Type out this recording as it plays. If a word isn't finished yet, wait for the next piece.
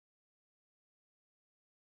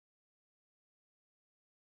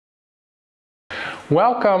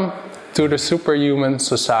Welcome to the Superhuman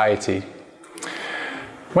Society.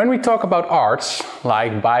 When we talk about arts,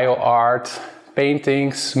 like bio art,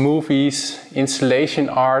 paintings, movies, installation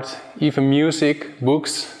art, even music,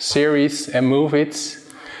 books, series and movies,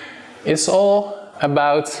 it's all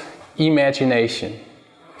about imagination.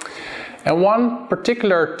 And one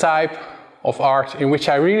particular type of art in which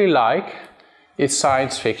I really like is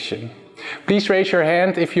science fiction. Please raise your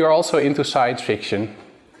hand if you're also into science fiction.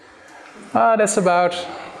 That's about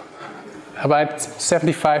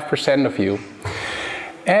 75% of you.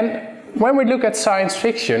 And when we look at science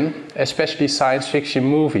fiction, especially science fiction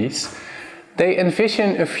movies, they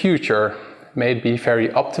envision a future, maybe very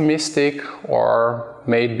optimistic or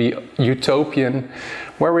maybe utopian,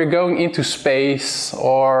 where we're going into space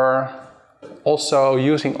or also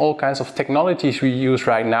using all kinds of technologies we use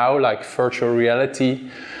right now, like virtual reality,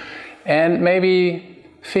 and maybe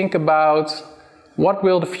think about what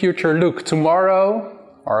will the future look tomorrow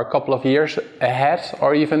or a couple of years ahead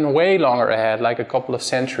or even way longer ahead, like a couple of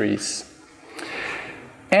centuries.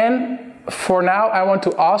 And for now, I want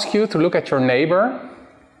to ask you to look at your neighbor,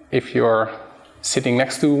 if you're sitting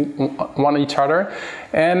next to one each other,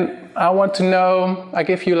 and I want to know, I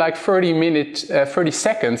give you like 30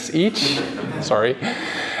 seconds each, sorry,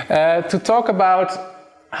 to talk about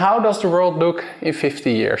how does the world look in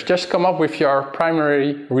 50 years. Just come up with your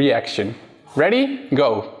primary reaction. Ready?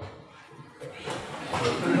 Go.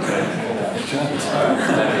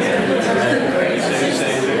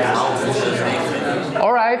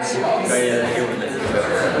 All right.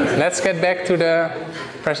 Let's get back to the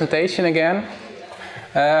presentation again.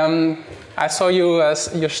 I saw you're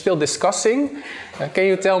still discussing. Can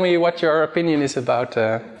you tell me what your opinion is about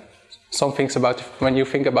some things about when you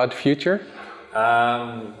think about the future?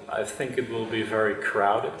 I think it will be very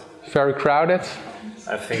crowded. Very crowded?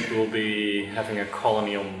 I think we'll be having a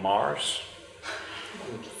colony on Mars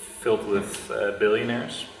filled with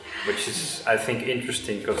billionaires, which is, I think,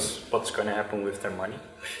 interesting because what's going to happen with their money?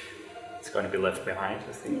 It's going to be left behind,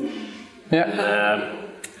 I think. Yeah.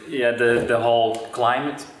 Yeah, the whole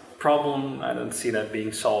climate problem, I don't see that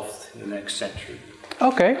being solved in the next century.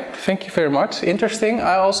 Okay, thank you very much. Interesting.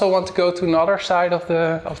 I also want to go to another side of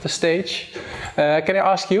the stage. Can I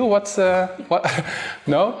ask you what?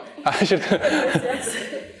 No, I should.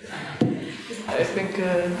 I think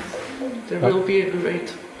there will be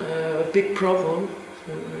a big problem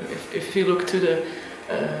if you look to the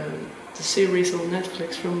series on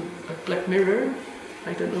Netflix from Black Mirror.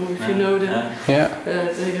 I don't know if you know them. Yeah.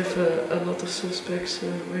 They have a lot of suspects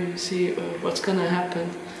where you see what's going to happen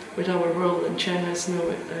with our world, and China is now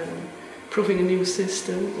proving a new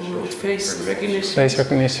system on face recognition. Face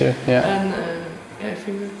recognition, yeah. And I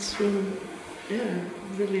think that's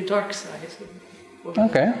really dark side.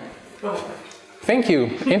 Okay. Thank you.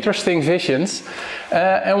 Interesting visions.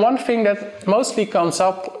 And one thing that mostly comes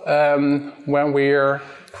up when we're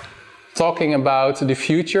talking about the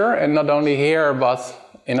future, and not only here but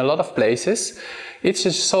in a lot of places, it's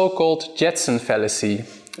a so-called Jetson Fallacy.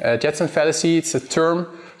 Jetson Fallacy, it's a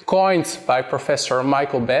term coined by Professor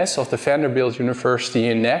Michael Bass of the Vanderbilt University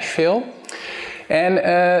in Nashville.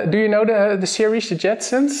 And do you know the series, The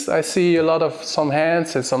Jetsons? I see a lot of some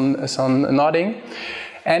hands and some nodding.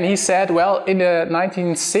 And he said, well, in the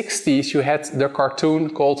 1960s you had the cartoon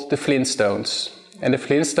called The Flintstones. And the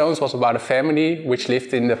Flintstones was about a family which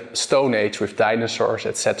lived in the Stone Age with dinosaurs,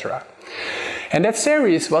 etc. And that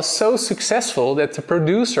series was so successful that the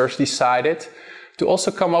producers decided to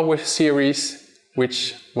also come up with a series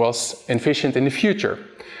which was envisioned in the future.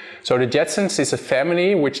 So the Jetsons is a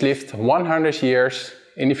family which lived 100 years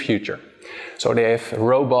in the future. So they have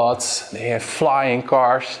robots, they have flying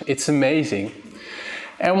cars, it's amazing.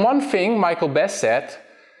 And one thing Michael Bass said,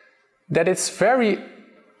 that it's very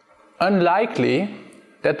unlikely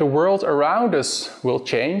that the world around us will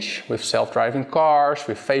change with self-driving cars,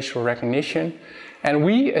 with facial recognition. And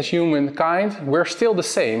we as humankind, we're still the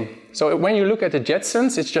same. So when you look at the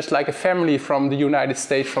Jetsons, it's just like a family from the United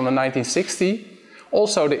States from the 1960s.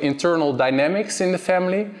 Also the internal dynamics in the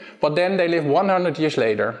family, but then they live 100 years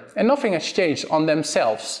later and nothing has changed on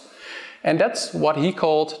themselves. And that's what he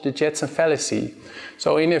called the Jetson Fallacy.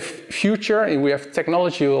 So in the future, if we have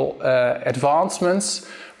technological advancements,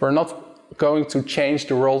 we're not going to change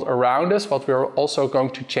the world around us, but we're also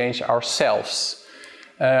going to change ourselves.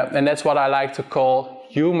 And that's what I like to call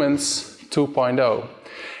humans 2.0.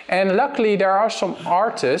 And luckily there are some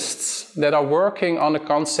artists that are working on the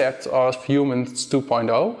concept of humans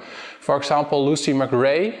 2.0. For example, Lucy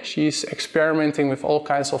McRae, she's experimenting with all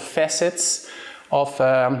kinds of facets of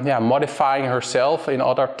modifying herself. In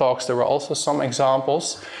other talks there were also some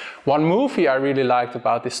examples. One movie I really liked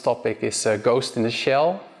about this topic is Ghost in the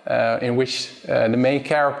Shell, in which the main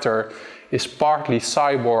character is partly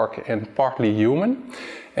cyborg and partly human.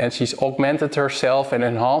 And she's augmented herself and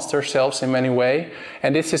enhanced herself in many ways.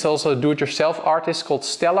 And this is also a do-it-yourself artist called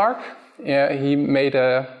Stellark. He made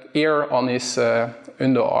an ear on his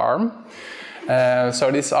underarm.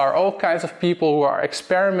 So these are all kinds of people who are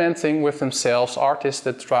experimenting with themselves, artists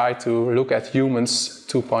that try to look at humans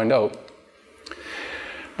 2.0.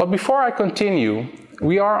 But before I continue,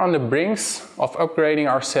 we are on the brinks of upgrading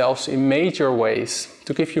ourselves in major ways.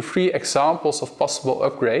 To give you 3 examples of possible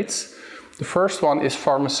upgrades, the first one is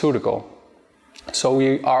pharmaceutical. So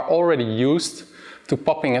we are already used to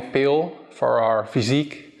popping a pill for our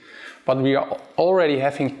physique, but we are already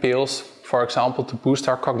having pills, for example, to boost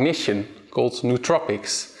our cognition, called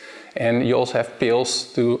nootropics. And you also have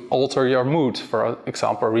pills to alter your mood, for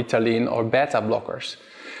example, Ritalin or beta blockers.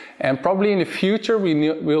 And probably in the future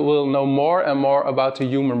we will know more and more about the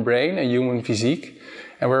human brain and human physique,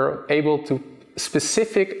 and we're able to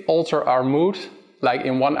specific alter our mood. Like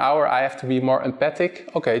in 1 hour I have to be more empathic,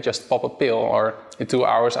 okay, just pop a pill. Or in 2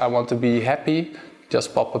 hours I want to be happy,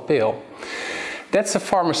 just pop a pill. That's a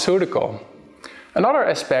pharmaceutical. Another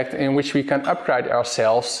aspect in which we can upgrade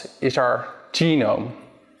ourselves is our genome.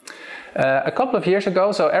 A couple of years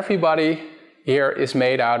ago, so everybody here is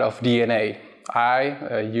made out of DNA.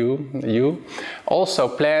 You. Also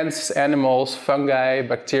plants, animals, fungi,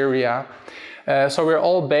 bacteria. So we're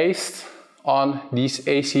all based on these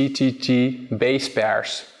ACTG base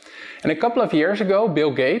pairs. And a couple of years ago,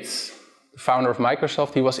 Bill Gates, the founder of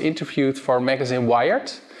Microsoft, he was interviewed for magazine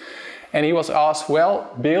Wired. And he was asked, well,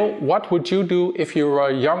 Bill, what would you do if you were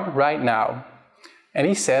young right now? And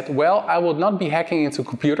he said, well, I will not be hacking into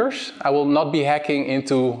computers. I will not be hacking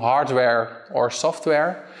into hardware or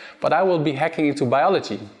software, but I will be hacking into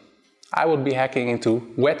biology. I will be hacking into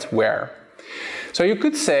wetware. So you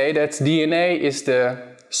could say that DNA is the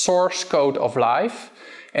source code of life,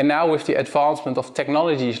 and now with the advancement of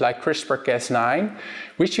technologies like CRISPR-Cas9,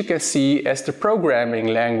 which you can see as the programming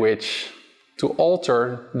language to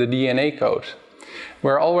alter the DNA code.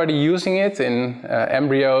 We're already using it in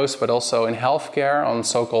embryos, but also in healthcare on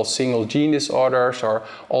so-called single gene disorders, or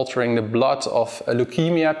altering the blood of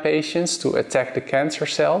leukemia patients to attack the cancer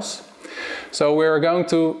cells. So we're going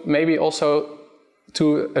to maybe also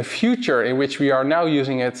to a future in which we are now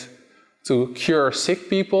using it to cure sick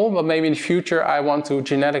people, but maybe in the future I want to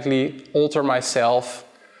genetically alter myself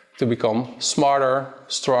to become smarter,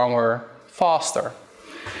 stronger, faster.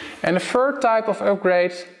 And the third type of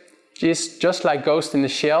upgrade is just like Ghost in the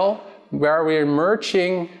Shell, where we're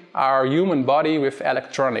merging our human body with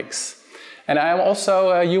electronics. And I am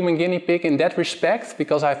also a human guinea pig in that respect,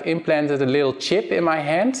 because I've implanted a little chip in my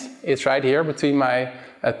hand. It's right here between my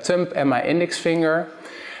thumb and my index finger.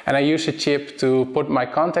 And I use a chip to put my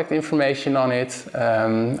contact information on it.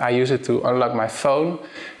 I use it to unlock my phone.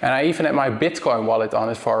 And I even had my Bitcoin wallet on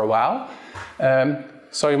it for a while.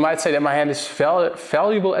 So you might say that my hand is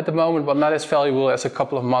valuable at the moment, but not as valuable as a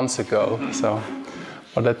couple of months ago. So,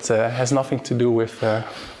 but that has nothing to do with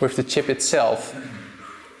the chip itself.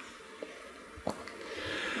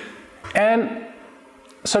 And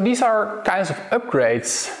so these are kinds of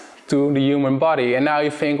upgrades to the human body. And now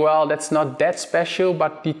you think, well, that's not that special,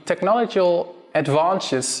 but the technological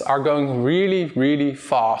advances are going really, really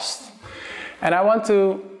fast. And I want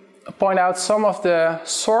to point out some of the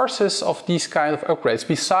sources of these kind of upgrades.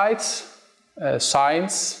 Besides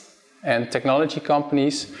science and technology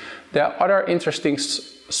companies, there are other interesting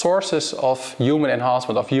sources of human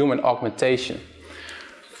enhancement, of human augmentation.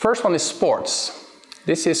 First one is sports.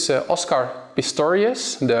 This is Oscar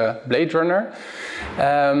Pistorius, the Blade Runner.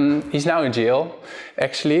 He's now in jail,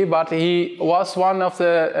 actually, but he was one of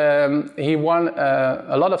the, he won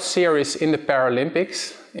a lot of series in the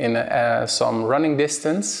Paralympics in some running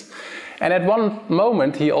distance. And at one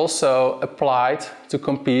moment he also applied to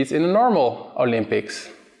compete in the normal Olympics.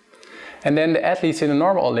 And then the athletes in the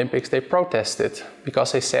normal Olympics, they protested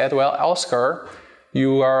because they said, well, Oscar,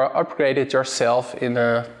 you are upgraded yourself in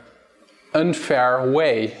a unfair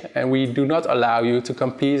way, and we do not allow you to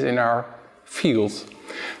compete in our field.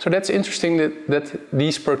 So that's interesting that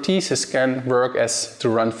these prostheses can work as to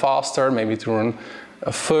run faster, maybe to run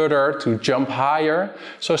further, to jump higher.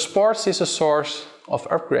 So sports is a source of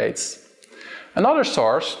upgrades. Another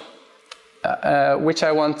source, which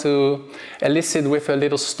I want to elicit with a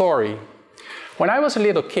little story. When I was a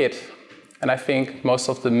little kid, and I think most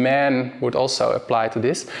of the men would also apply to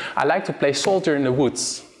this, I liked to play soldier in the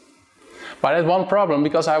woods. But I had one problem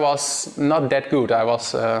because I was not that good. I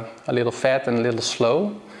was a little fat and a little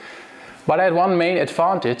slow. But I had one main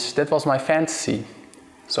advantage, that was my fantasy.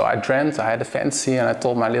 So I dreamt, I had a fantasy, and I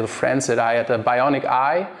told my little friends that I had a bionic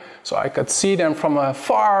eye, so I could see them from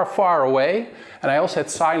far, far away. And I also had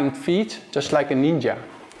silent feet, just like a ninja.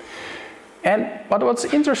 But what's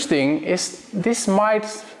interesting is this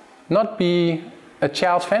might not be a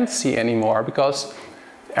child fantasy anymore, because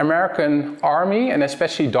American Army, and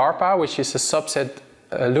especially DARPA, which is a subset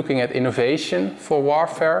looking at innovation for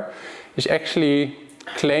warfare, is actually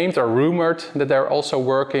claimed or rumored that they're also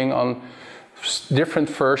working on different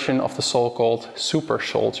version of the so-called super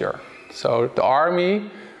soldier. So the army,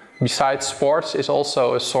 besides sports, is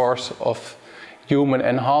also a source of human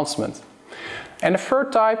enhancement. And the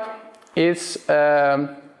third type is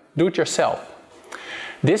do-it-yourself.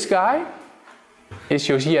 This guy is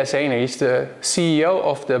Joosten Fallacy. He's the CEO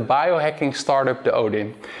of the biohacking startup, the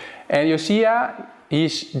Odin. And Joosten,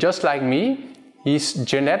 he's just like me. He's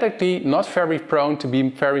genetically not very prone to be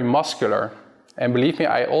very muscular. And believe me,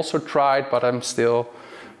 I also tried, but I'm still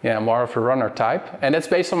more of a runner type. And that's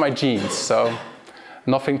based on my genes, so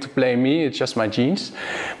nothing to blame me, it's just my genes.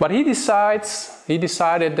 But he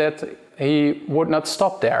decided that he would not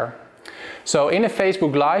stop there. So in a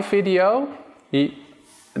Facebook Live video, he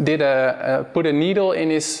did put a needle in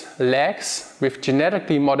his legs with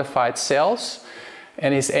genetically modified cells,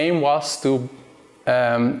 and his aim was to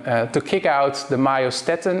kick out the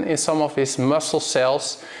myostatin in some of his muscle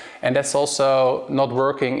cells, and that's also not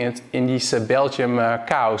working in these Belgian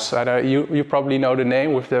cows. You probably know the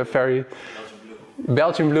name with the very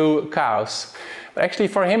Belgian blue cows. But actually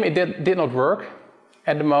for him it did not work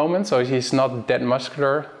at the moment, so he's not that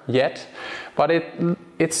muscular yet. But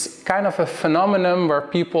it's kind of a phenomenon where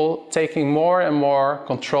people taking more and more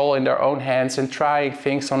control in their own hands and trying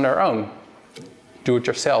things on their own.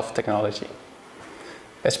 Do-it-yourself technology.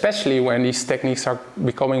 Especially when these techniques are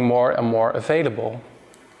becoming more and more available.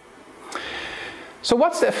 So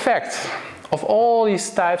what's the effect of all these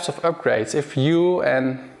types of upgrades if you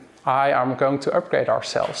and I are going to upgrade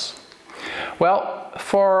ourselves? Well,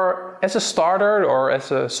 as a starter or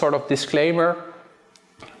as a sort of disclaimer,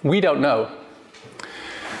 we don't know.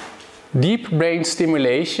 Deep brain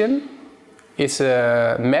stimulation is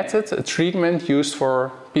a method, a treatment used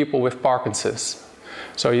for people with Parkinson's.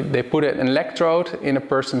 So they put an electrode in a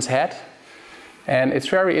person's head, and it's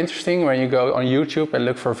very interesting when you go on YouTube and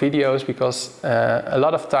look for videos, because a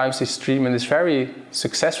lot of times this treatment is very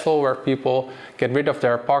successful, where people get rid of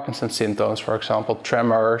their Parkinson's symptoms, for example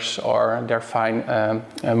tremors or their fine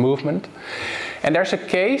movement. And there's a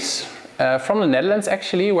case from the Netherlands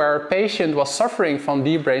actually, where a patient was suffering from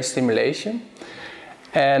deep brain stimulation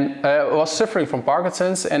and was suffering from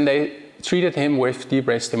Parkinson's, and they treated him with deep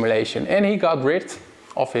brain stimulation, and he got rid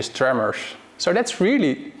of his tremors. So that's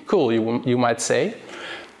really cool, you might say.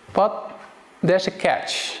 But there's a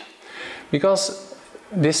catch, because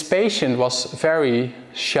this patient was very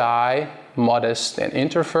shy, modest and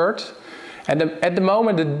introvert. And at the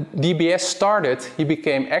moment the DBS started, he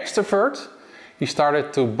became extrovert. He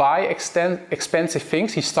started to buy expensive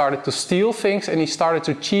things, he started to steal things, and he started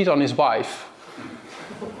to cheat on his wife.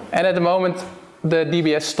 And at the moment the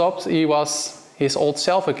DBS stopped, he was his old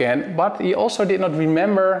self again, but he also did not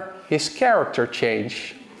remember his character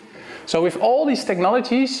change. So with all these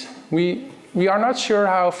technologies, we are not sure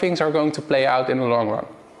how things are going to play out in the long run.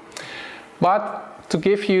 But to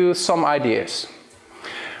give you some ideas.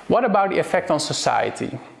 What about the effect on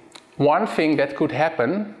society? One thing that could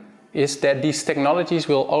happen is that these technologies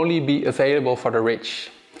will only be available for the rich.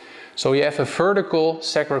 So you have a vertical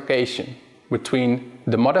segregation between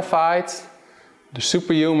the modified, the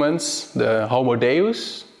superhumans, the Homo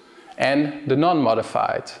Deus, and the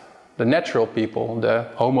non-modified, the natural people, the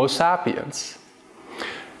Homo sapiens.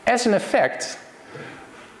 As an effect,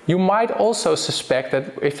 you might also suspect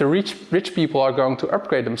that if the rich people are going to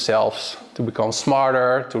upgrade themselves to become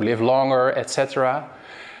smarter, to live longer, etc.,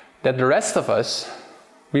 that the rest of us,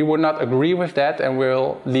 we would not agree with that and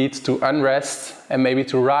will lead to unrest and maybe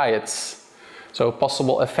to riots. So a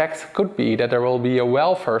possible effect could be that there will be a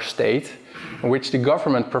welfare state in which the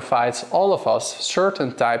government provides all of us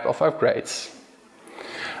certain type of upgrades.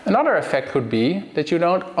 Another effect could be that you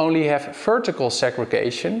don't only have vertical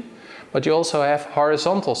segregation, but you also have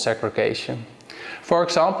horizontal segregation. For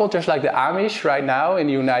example, just like the Amish right now in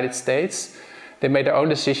the United States, they made their own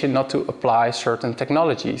decision not to apply certain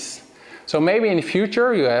technologies. So maybe in the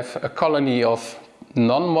future you have a colony of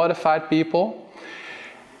non-modified people.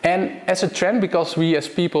 And as a trend, because we as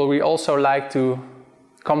people, we also like to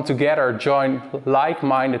come together, join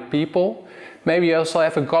like-minded people, Maybe you also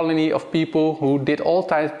have a colony of people who did all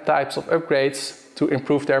types of upgrades to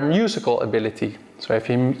improve their musical ability. So if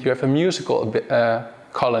you have a musical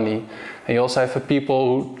colony, and you also have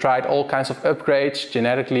people who tried all kinds of upgrades,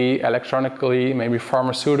 genetically, electronically, maybe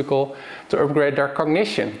pharmaceutical, to upgrade their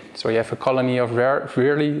cognition. So you have a colony of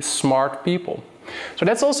really smart people. So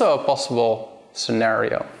that's also a possible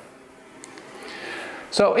scenario.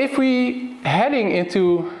 So if we heading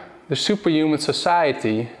into the superhuman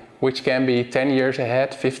society, which can be 10 years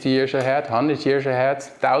ahead, 50 years ahead, 100 years ahead,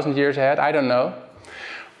 1,000 years ahead, I don't know.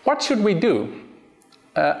 What should we do?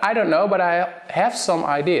 I don't know, but I have some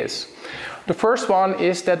ideas. The first one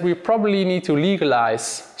is that we probably need to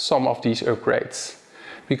legalize some of these upgrades.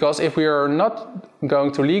 Because if we are not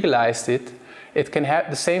going to legalize it,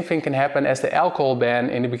 the same thing can happen as the alcohol ban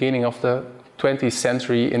in the beginning of the 20th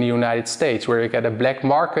century in the United States, where you get a black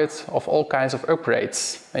market of all kinds of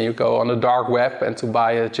upgrades. And you go on the dark web and to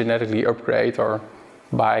buy a genetically upgrade or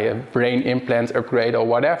buy a brain implant upgrade or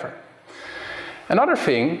whatever. Another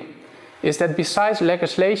thing is that besides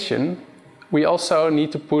legislation, we also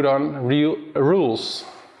need to put on real rules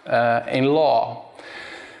in law.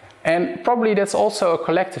 And probably that's also a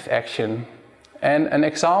collective action. And an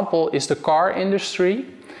example is the car industry,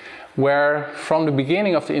 where from the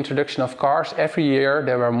beginning of the introduction of cars, every year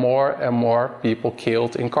there were more and more people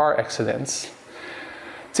killed in car accidents.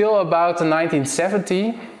 Till about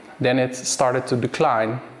 1970, then it started to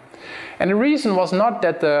decline. And the reason was not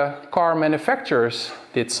that the car manufacturers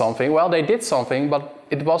did something. Well, they did something, but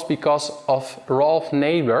it was because of Rolf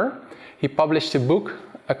Nader. He published a book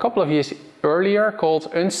a couple of years earlier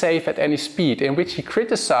called Unsafe at Any Speed, in which he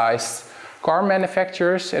criticized car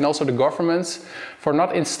manufacturers and also the governments for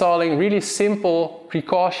not installing really simple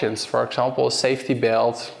precautions, for example, a safety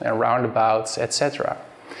belt and roundabouts, etc.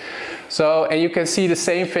 So, and you can see the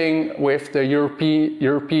same thing with the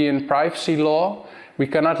European privacy law. We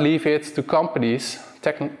cannot leave it to companies,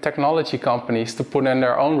 technology companies, to put in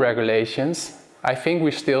their own regulations. I think we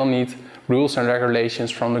still need rules and regulations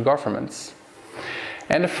from the governments.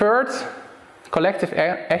 And the third collective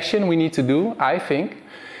action we need to do, I think,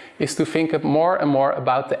 is to think more and more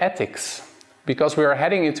about the ethics. Because we are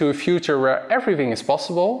heading into a future where everything is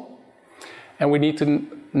possible, and we need to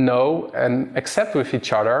know and accept with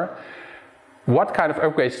each other what kind of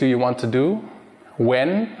upgrades do you want to do,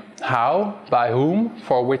 when, how, by whom,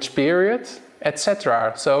 for which period,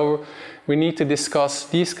 etc. So we need to discuss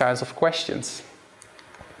these kinds of questions.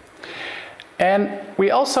 And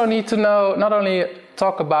we also need to know, not only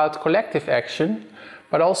talk about collective action,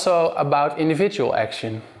 but also about individual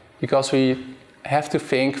action. Because we have to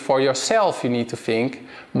think, for yourself you need to think,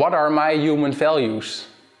 what are my human values?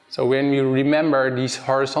 So when you remember these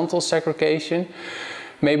horizontal segregation,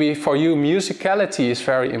 maybe for you musicality is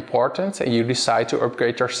very important and you decide to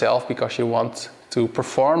upgrade yourself because you want to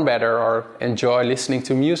perform better or enjoy listening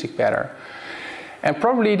to music better. And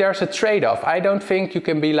probably there's a trade-off. I don't think you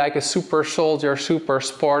can be like a super soldier, super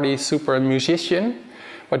sporty, super musician.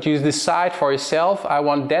 But you decide for yourself, I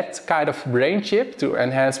want that kind of brain chip to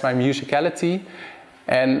enhance my musicality,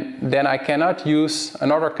 and then I cannot use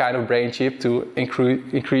another kind of brain chip to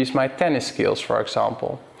increase my tennis skills, for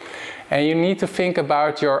example. And you need to think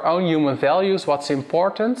about your own human values, what's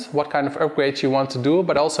important, what kind of upgrades you want to do,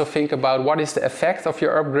 but also think about what is the effect of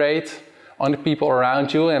your upgrade on the people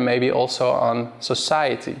around you and maybe also on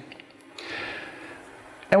society.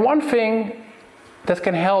 And one thing that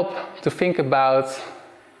can help to think about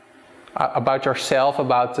yourself,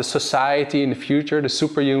 about the society in the future, the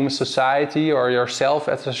superhuman society, or yourself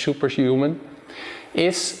as a superhuman,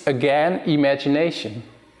 is again imagination.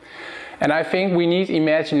 And I think we need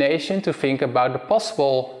imagination to think about the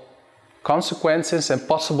possible consequences and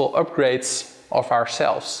possible upgrades of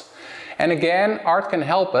ourselves. And again, art can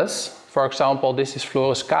help us. For example, this is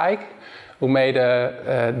Floris Kijk, who made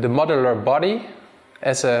the modular body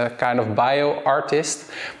as a kind of bio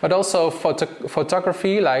artist, but also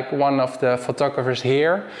photography, like one of the photographers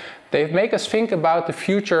here. They make us think about the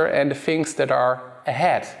future and the things that are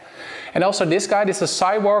ahead. And also this guy, this is a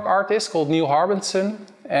cyborg artist called Neil Harbinson,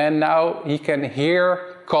 and now he can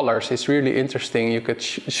hear colors. It's really interesting. You could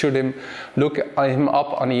look him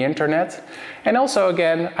up on the internet. And also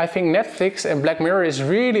again, I think Netflix and Black Mirror is a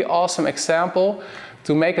really awesome example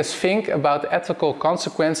to make us think about the ethical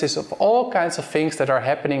consequences of all kinds of things that are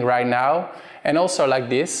happening right now. And also like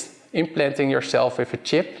this, implanting yourself with a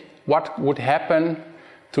chip. What would happen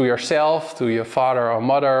to yourself, to your father or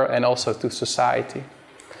mother, and also to society.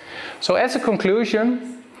 So as a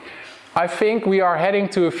conclusion, I think we are heading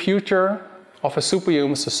to a future of a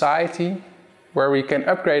superhuman society where we can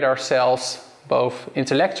upgrade ourselves both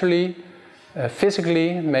intellectually,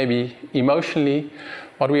 physically, maybe emotionally,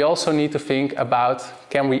 but we also need to think about,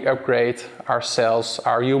 can we upgrade ourselves,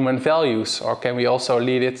 our human values, or can we also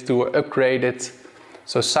lead it to an upgraded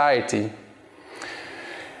society?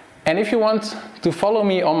 And if you want to follow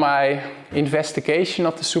me on my investigation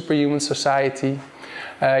of the superhuman society,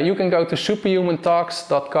 you can go to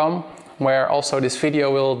superhumantalks.com, where also this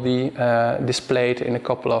video will be displayed in a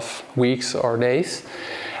couple of weeks or days.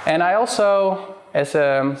 And I also, as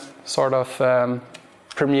a sort of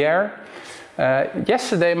premiere,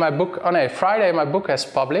 Friday my book has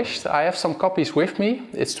published. I have some copies with me.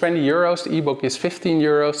 It's 20 euros, the ebook is 15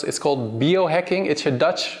 euros. It's called Biohacking. It's a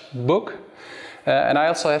Dutch book. And I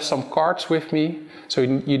also have some cards with me, so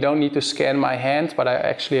you don't need to scan my hand, but I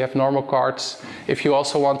actually have normal cards if you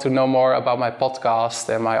also want to know more about my podcast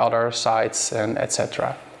and my other sites and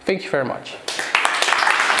etc. Thank you very much.